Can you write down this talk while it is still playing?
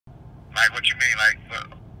Like, what you mean? Like,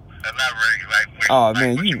 elaborate. Like, when, Oh, like,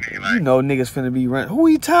 man, what you mean? Like, you know niggas finna be running. Who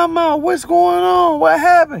you talking about? What's going on? What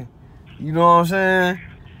happened? You know what I'm saying?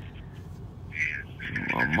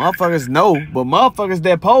 Well, motherfuckers know, but motherfuckers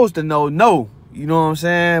that supposed to know. You know what I'm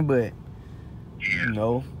saying? But, you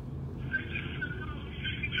know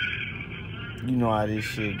how this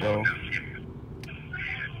shit go.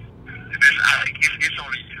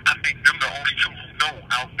 I think them the only two who know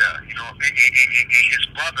out there, you know, and his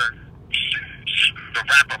brother, the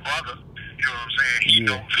rapper brother, you know what I'm saying, he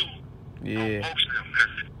know too. Yeah. Most of them,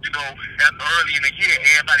 because, you know, early in the year,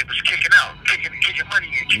 everybody was kicking out, kicking money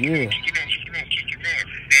in, kicking in.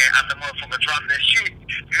 Then after motherfucker dropped that shit,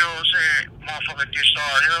 you know what I'm saying, motherfucker just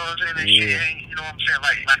started, you know what I'm saying, that shit ain't, you know what I'm saying,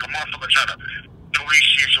 like a motherfucker try to do this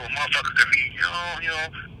shit so a motherfucker could leave, you know,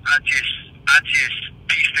 I just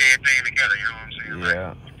pieced everything together, you know what I'm saying,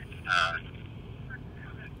 Yeah.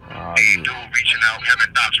 Dude reaching out,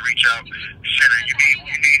 having docs reach out, saying you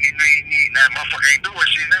need that motherfucker ain't doing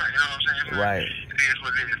shit now, you know what I'm saying? Right. It is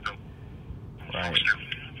what it is though. Right.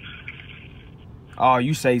 Oh,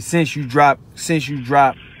 you say since you dropped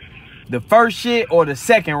the first shit or the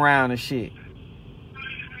second round of shit?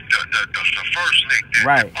 The first lick,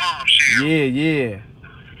 right. The bomb shit. Yeah.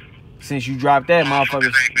 Since you dropped that,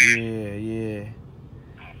 motherfuckers. Yeah.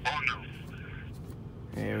 Oh no.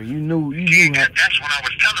 Yeah, you knew. That's when I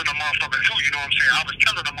was telling the motherfucker too. You know what I'm saying? I was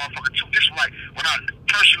telling the motherfucker too. This was like when I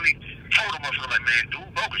personally told the motherfucker, like, man,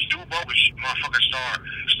 dude bogus. Motherfucker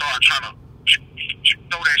start trying to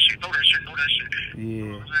throw that shit. Yeah. You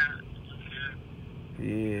know what I'm saying?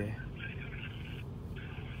 Yeah.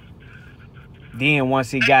 Then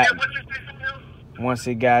once it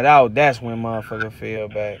got out, that's when motherfucker fell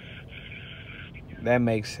back. That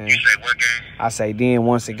makes sense. You say what, gang? I say then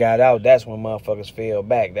once it got out, that's when motherfuckers fell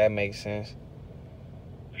back. That makes sense.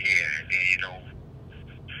 Yeah, and then, you know,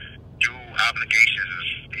 due obligations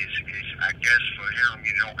is I guess for him,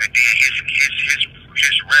 you know, and then his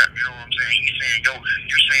rep, you know what I'm saying? He's saying, yo,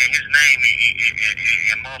 you saying his name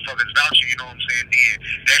and motherfuckers vouching, you know what I'm saying? Then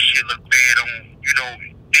that shit look bad on, you know,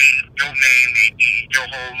 your name and your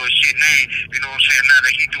whole little shit name, you know what I'm saying? Now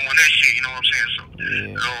that he doing that shit, you know what I'm saying? So,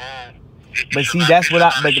 you know, but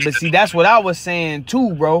see, that's what I was saying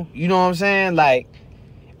too, bro. You know what I'm saying? Like,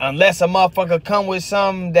 unless a motherfucker come with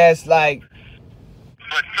something that's like.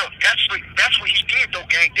 But look, that's what he did though,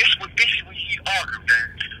 gang. This is what he argued,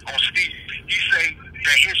 gang, on Steve. He say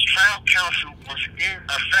that his trial counsel was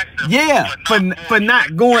ineffective. Yeah, for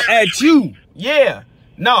not going at you. Yeah.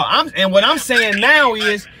 No, what I'm saying now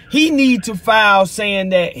is he need to file saying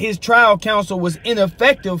that his trial counsel was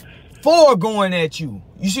ineffective for going at you.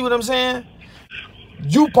 You see what I'm saying?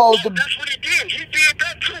 You supposed to. That's what he did. He did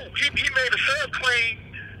that too. He made a subclaim.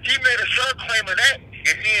 He made a subclaim of that, and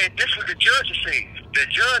then this was the judge say. The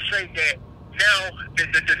judge said that now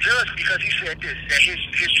the judge, because he said this, that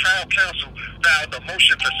his trial counsel filed a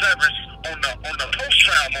motion for severance on the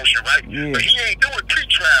post-trial motion, right? Yeah. But he ain't doing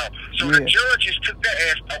pre-trial. So the judges took that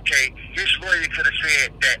as, okay, his lawyer could have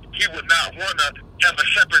said that he would not want to have a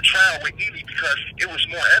separate trial with Ely because it was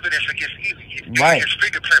more evidence against Ely. His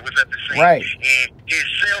fingerprint was at the scene. Right. And his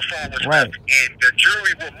cell phone was left. And the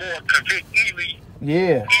jury would more convict Ely than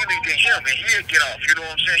him, and he'll get off. You know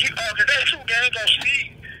what I'm saying? He argued that too, gang, on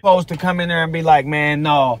Steve. Supposed to come in there and be like, man,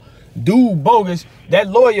 no, dude bogus. That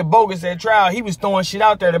lawyer bogus at trial. He was throwing shit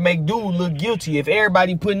out there to make dude look guilty. If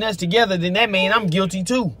everybody putting us together, then that mean I'm guilty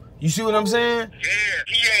too. You see what I'm saying? Yeah,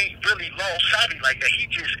 he ain't really law savvy like that. He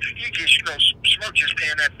just, you know, Smirk just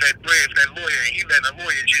paying that bread for that lawyer, and he letting the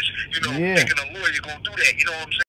lawyer just, you know, thinking a lawyer gonna do that. You know what I'm saying?